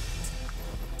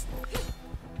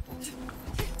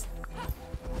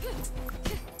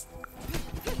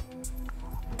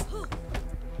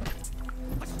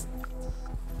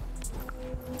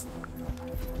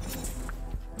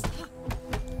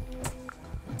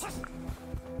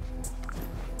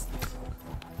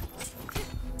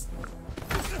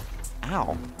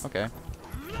 Ow, okay.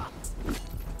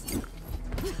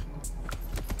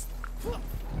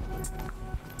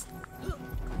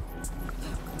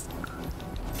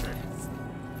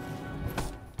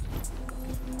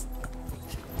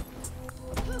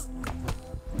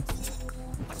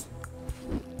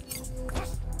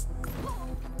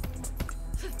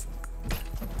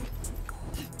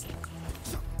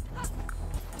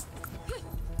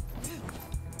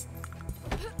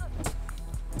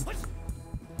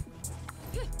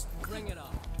 Bring it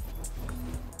up.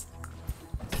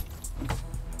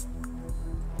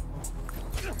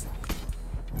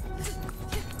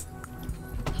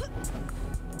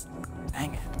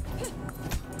 Dang it.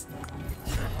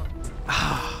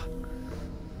 Ah.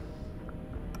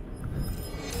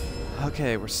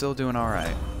 Okay, we're still doing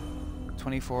alright.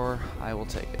 24, I will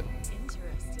take it.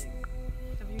 Interesting.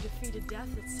 Have you defeated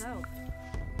death itself?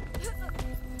 Okay,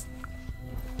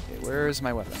 where is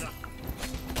my weapon?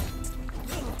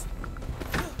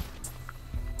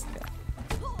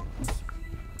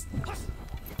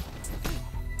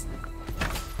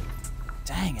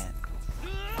 Dang it.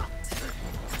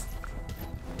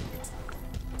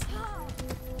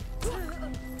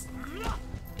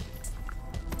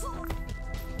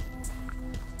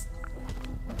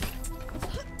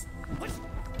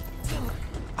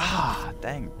 Ah,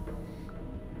 dang.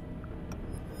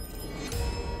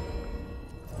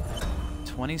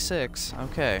 26,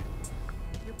 okay.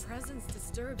 Your presence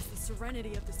disturbs the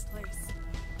serenity of this place.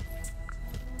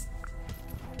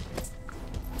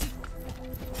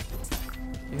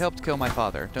 You helped kill my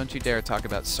father. Don't you dare talk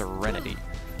about serenity.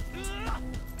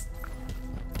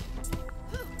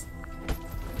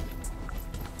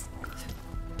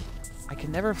 I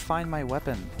can never find my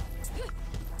weapon.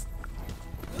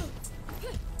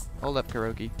 Hold up,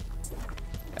 Kuroki.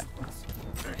 Yeah.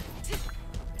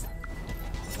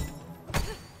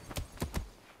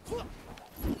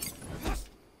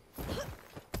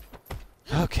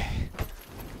 Okay.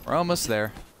 We're almost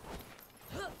there.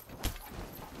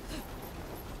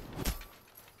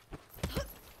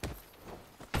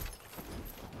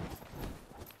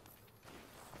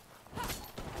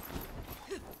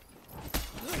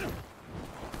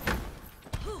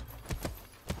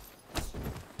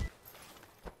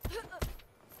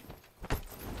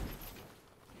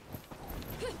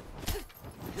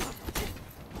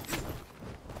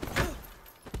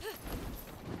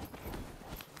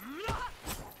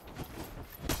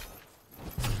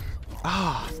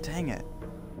 Ah, dang it.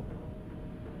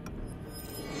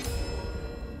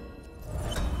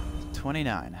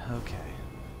 29, okay.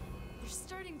 You're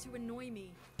starting to annoy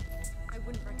me. I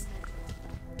wouldn't recommend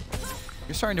it.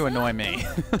 You're starting to annoy me.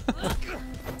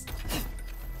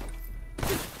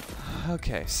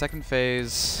 Okay, second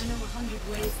phase. I know 100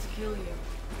 ways to kill you.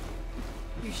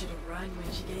 You should have run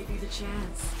when she gave you the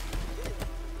chance.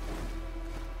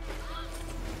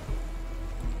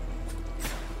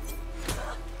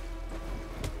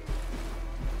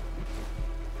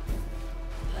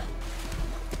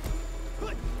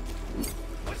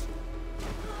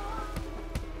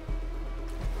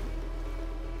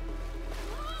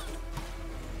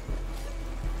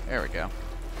 There we go.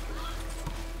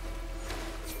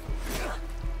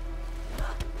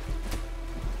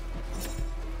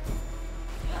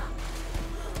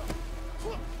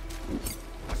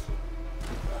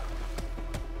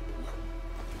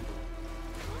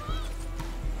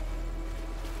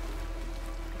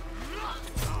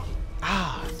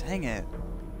 Ah, dang it.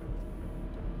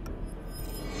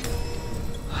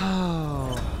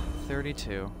 Oh,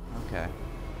 32. Okay.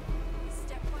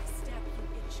 Step by step,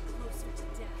 you inch closer to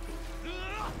death.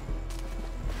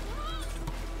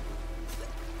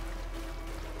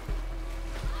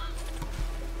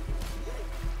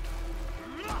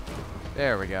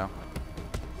 There we go.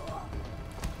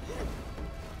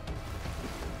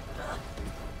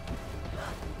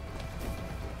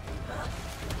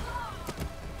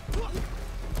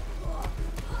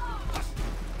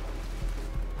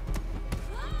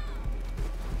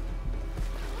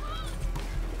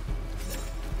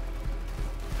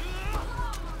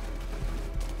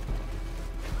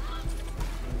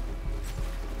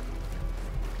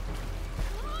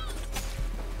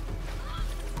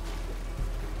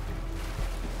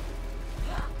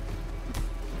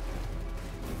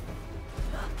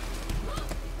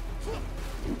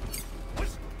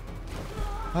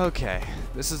 Okay,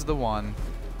 this is the one.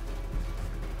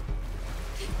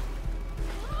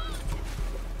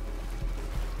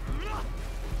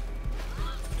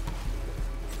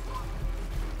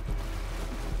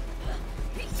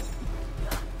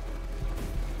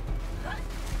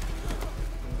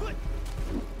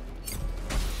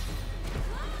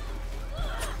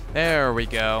 There we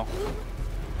go.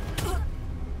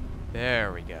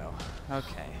 There we go.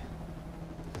 Okay.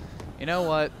 You know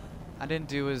what? I didn't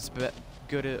do as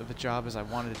good of a job as I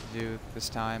wanted to do this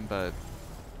time, but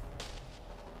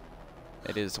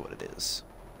it is what it is.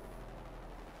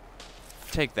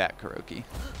 Take that, Kuroki.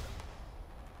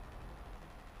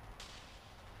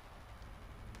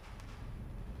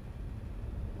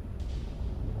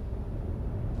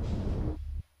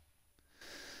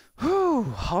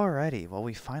 Whew, alrighty. Well,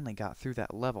 we finally got through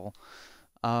that level.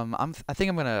 I think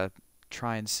I'm gonna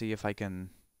try and see if I can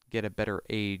get a better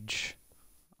age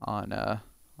on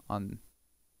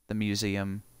the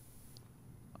museum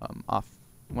off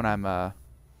when I'm I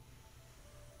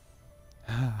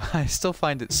still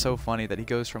find it so funny that he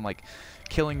goes from like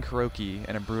killing Kuroki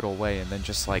in a brutal way and then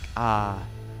just like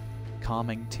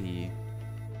calming tea.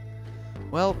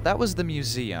 Well, that was the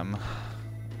museum.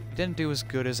 We didn't do as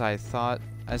good as I thought,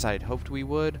 as I'd hoped we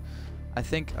would. I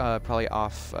think probably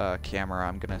off camera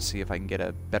I'm gonna see if I can get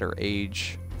a better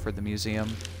age for the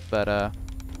museum, but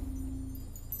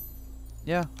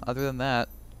yeah, other than that,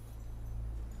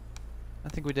 I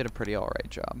think we did a pretty alright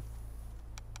job.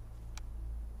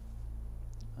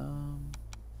 What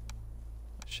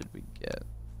should we get?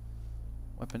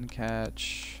 Weapon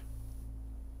catch.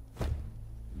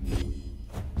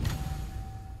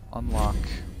 Unlock.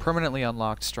 Permanently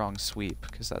unlocked strong sweep,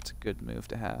 because that's a good move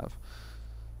to have.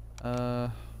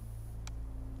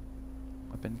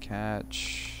 Weapon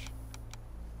catch.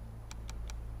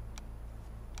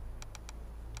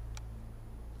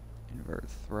 Invert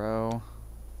throw.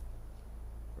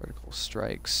 Vertical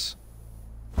strikes.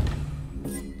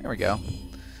 There we go.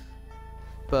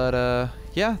 But,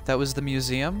 yeah, that was the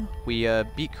museum. We,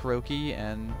 beat Kuroki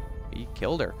and we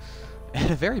killed her.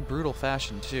 In a very brutal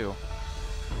fashion, too.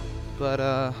 But,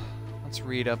 let's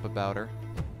read up about her.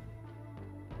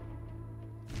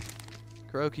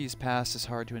 Kuroki's past is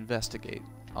hard to investigate.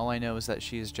 All I know is that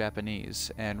she is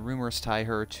Japanese, and rumors tie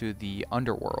her to the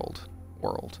underworld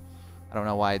world. I don't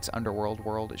know why it's underworld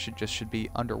world. It should be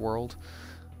underworld.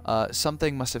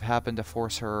 Something must have happened to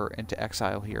force her into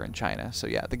exile here in China. So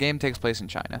yeah, the game takes place in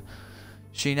China.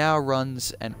 She now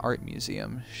runs an art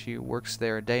museum. She works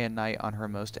there day and night on her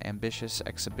most ambitious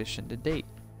exhibition to date.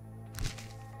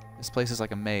 This place is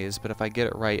like a maze, but if I get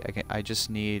it right, I just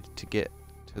need to get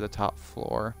to the top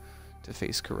floor to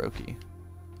face Kuroki.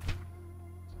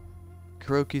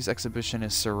 Kuroki's exhibition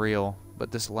is surreal,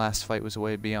 but this last fight was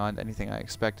way beyond anything I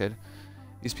expected.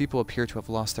 These people appear to have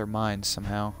lost their minds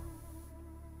somehow.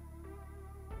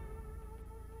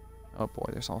 Oh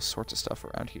boy, there's all sorts of stuff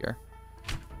around here.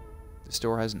 This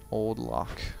door has an old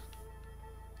lock.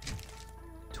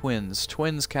 Twins.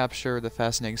 Twins capture the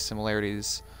fascinating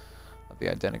similarities of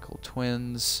the identical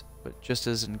twins, but just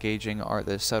as engaging are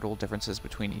the subtle differences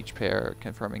between each pair,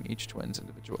 confirming each twin's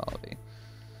individuality.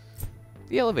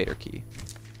 The elevator key.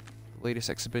 The latest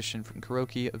exhibition from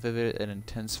Kuroki, a vivid and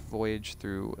intense voyage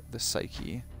through the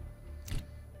psyche.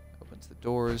 Opens the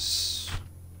doors.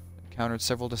 Encountered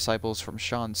several disciples from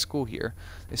Shan's school here.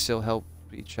 They still help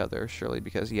each other, surely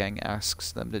because Yang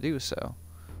asks them to do so.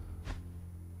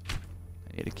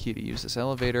 I need a key to use this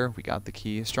elevator. We got the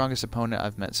key. Strongest opponent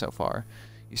I've met so far.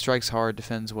 He strikes hard,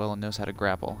 defends well, and knows how to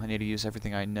grapple. I need to use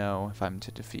everything I know if I'm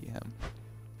to defeat him.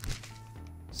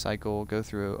 Cycle. Go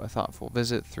through a thoughtful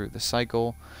visit through the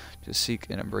cycle to seek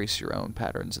and embrace your own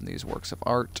patterns in these works of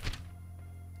art.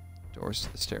 Doors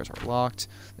to the stairs are locked.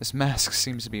 This mask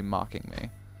seems to be mocking me.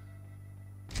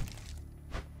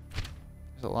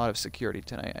 There's a lot of security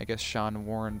tonight. I guess Sean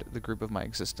warned the group of my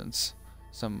existence.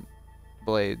 Some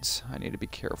blades. I need to be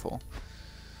careful.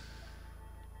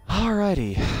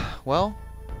 Alrighty. Well,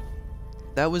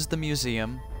 that was the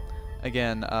museum.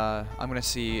 Again, I'm gonna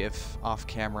see if off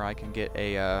camera I can get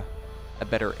a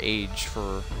better age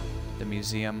for the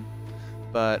museum.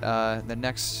 But the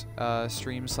next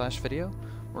stream/video,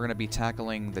 we're gonna be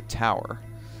tackling the tower,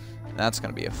 and that's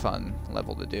gonna be a fun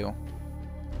level to do.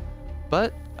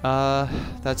 But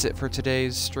that's it for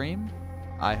today's stream.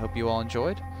 I hope you all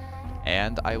enjoyed,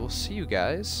 and I will see you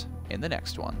guys in the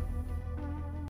next one.